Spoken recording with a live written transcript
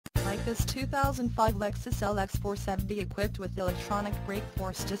This 2005 Lexus LX 470 equipped with electronic brake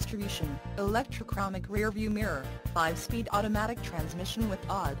force distribution, electrochromic rear-view mirror, 5-speed automatic transmission with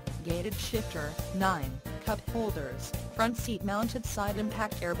odd, gated shifter, 9 cup holders, front seat mounted side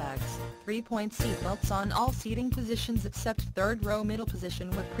impact airbags, 3-point seat belts on all seating positions except third row middle position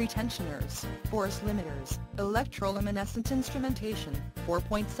with pretensioners, force limiters, electroluminescent instrumentation,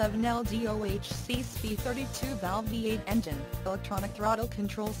 4.7 LDOHC speed 32 valve V8 engine, electronic throttle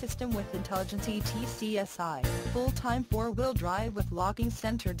control system with intelligent ETCSI, full-time 4-wheel drive with locking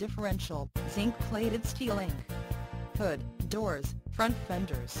center differential, zinc-plated steel ink. Hood, doors, front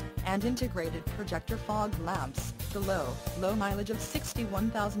fenders, and integrated projector fog lamps. The low mileage of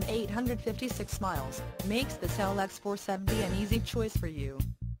 61,856 miles makes this LX 470 an easy choice for you.